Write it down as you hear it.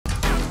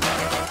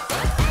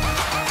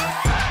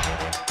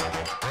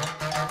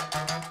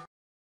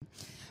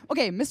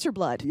Okay, Mr.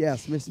 Blood.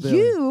 Yes, Miss Billy.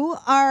 You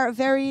are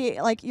very,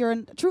 like, you're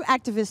a true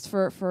activist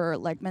for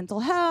like mental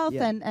health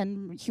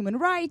and human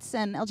rights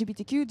and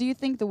LGBTQ. Do you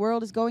think the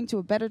world is going to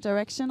a better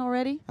direction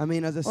already? I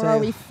mean, as I say, or are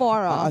we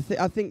far off?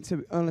 I think to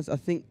be honest, I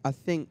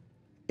think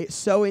it's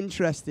so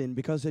interesting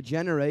because a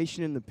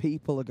generation and the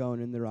people are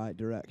going in the right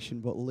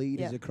direction, but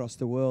leaders across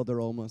the world are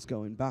almost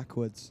going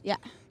backwards. Yeah.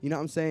 You know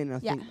what I'm saying?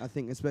 I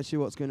think especially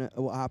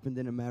what happened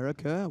in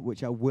America,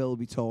 which I will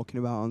be talking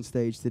about on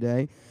stage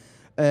today,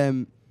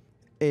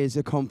 is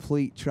a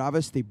complete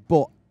travesty.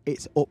 But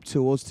it's up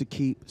to us to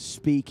keep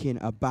speaking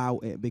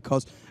about it,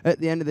 because at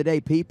the end of the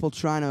day, people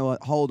trying to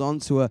hold on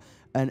to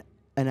an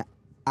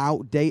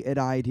outdated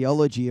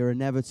ideology are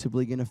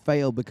inevitably going to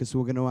fail because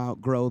we're going to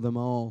outgrow them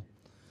all.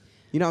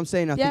 You know what I'm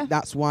saying? I think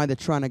that's why they're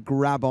trying to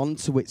grab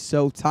onto it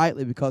so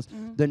tightly, because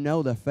they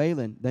know they're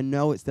failing. They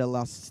know it's their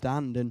last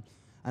stand. And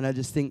I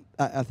just think,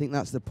 I think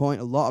that's the point.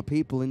 A lot of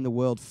people in the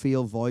world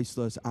feel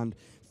voiceless and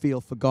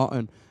feel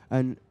forgotten.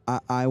 And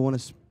I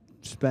want to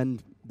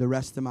spend the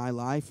rest of my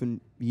life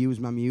and use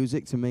my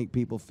music to make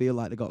people feel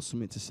like they got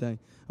something to say.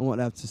 And what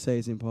they have to say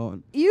is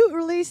important. You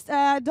released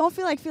Don't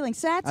Feel Like Feeling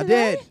Sad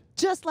today? I did.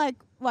 Just like,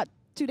 what,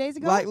 2 days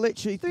ago? Like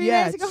literally, 3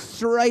 days ago?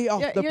 Straight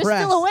off the you're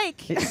press. Still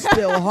awake. It's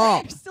still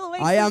hot. You're still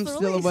awake. I am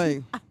still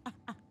awake.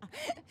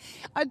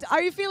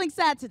 Are you feeling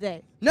sad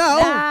today?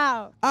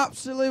 No,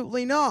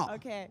 absolutely not.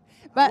 Okay.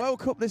 I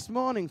woke up this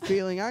morning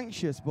feeling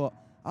anxious, but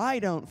I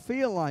don't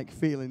feel like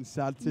feeling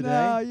sad today.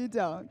 No, you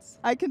don't.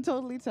 I can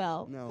totally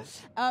tell. No.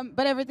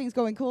 But everything's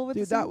going cool with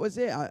Dude, the song? that was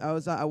it. I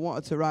was like, I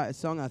wanted to write a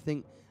song. I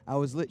think I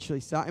was literally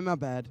sat in my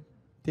bed,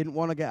 didn't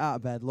want to get out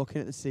of bed, looking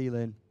at the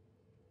ceiling,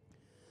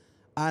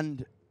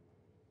 and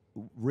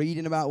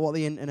reading about what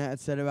the internet had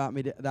said about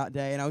me that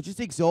day, and I was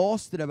just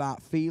exhausted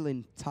about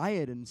feeling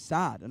tired and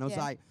sad. And I was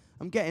like,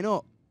 I'm getting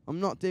up. I'm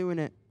not doing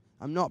it.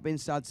 I'm not being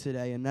sad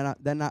today. And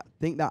then I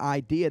think that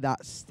idea,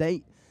 that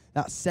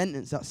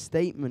sentence, that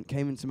statement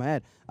came into my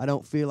head. I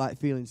don't feel like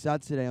feeling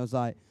sad today. I was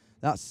like,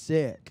 that's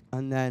sick.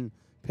 And then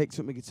picked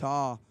up my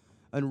guitar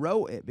and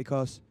wrote it,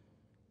 because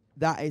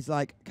that is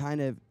like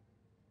kind of,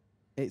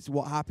 it's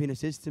what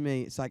happiness is to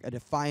me. It's like a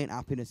defiant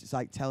happiness. It's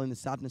like telling the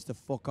sadness to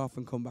fuck off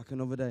and come back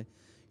another day.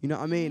 You know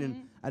what I mean?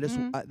 And I just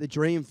the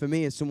dream for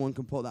me is someone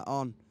can put that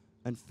on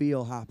and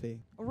feel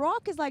happy.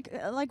 Rock is like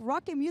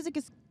rock and music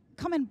is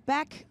coming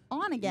back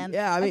on again.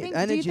 Yeah, I mean,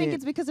 do you think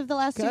it's because of the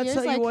last 2 years? Can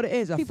I tell you what it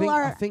is? I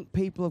think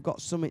people have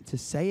got something to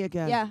say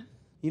again. Yeah.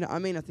 You know what I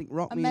mean? I think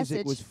rock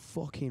music was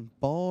fucking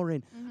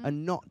boring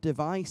and not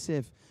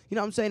divisive. You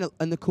know what I'm saying?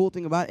 And the cool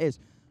thing about it is,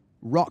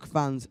 rock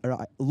fans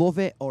love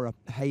it or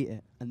hate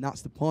it, and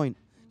that's the point.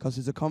 Because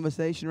there's a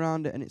conversation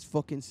around it, and it's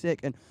fucking sick.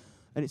 And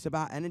it's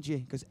about energy,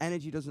 because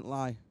energy doesn't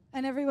lie.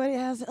 And everybody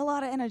has a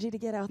lot of energy to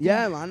get out there.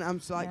 Yeah, man. I'm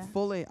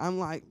fully, I'm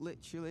like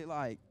literally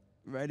like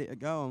ready to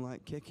go. I'm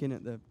like chomping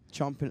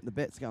at the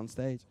bit to get on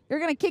stage. You're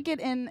going to kick it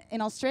in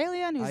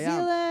Australia, New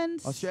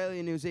Zealand?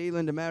 Australia, New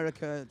Zealand,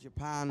 America,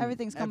 Japan.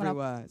 Everything's coming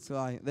everywhere. up. It's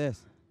like this.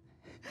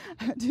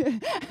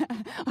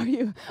 Are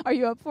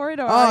you up for it?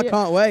 Or I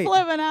can't wait.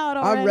 Flipping out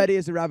already? I'm ready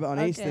as a rabbit on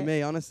Easter,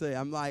 me, honestly.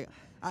 I'm like,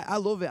 I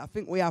love it. I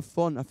think we have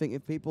fun. I think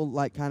if people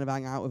like kind of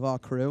hang out with our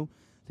crew,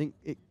 I think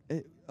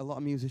a lot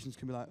of musicians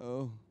can be like,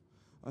 oh,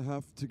 I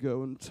have to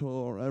go and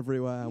tour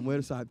everywhere. And we're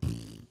just like,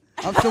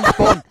 have some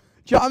fun.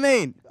 Do you know what I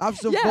mean? Have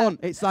some fun.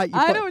 It's like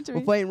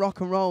we're playing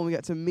rock and roll and we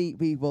get to meet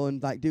people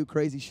and like do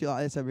crazy shit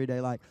like this every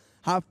day. Like,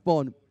 have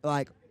fun.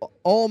 Like,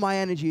 all my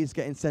energy is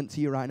getting sent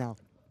to you right now.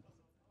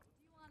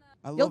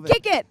 You'll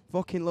kick it.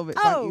 Fucking love it.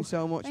 Oh, thank you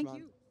so much, man.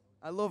 You.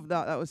 I love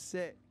that. That was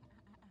sick.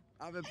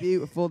 Have a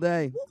beautiful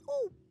day.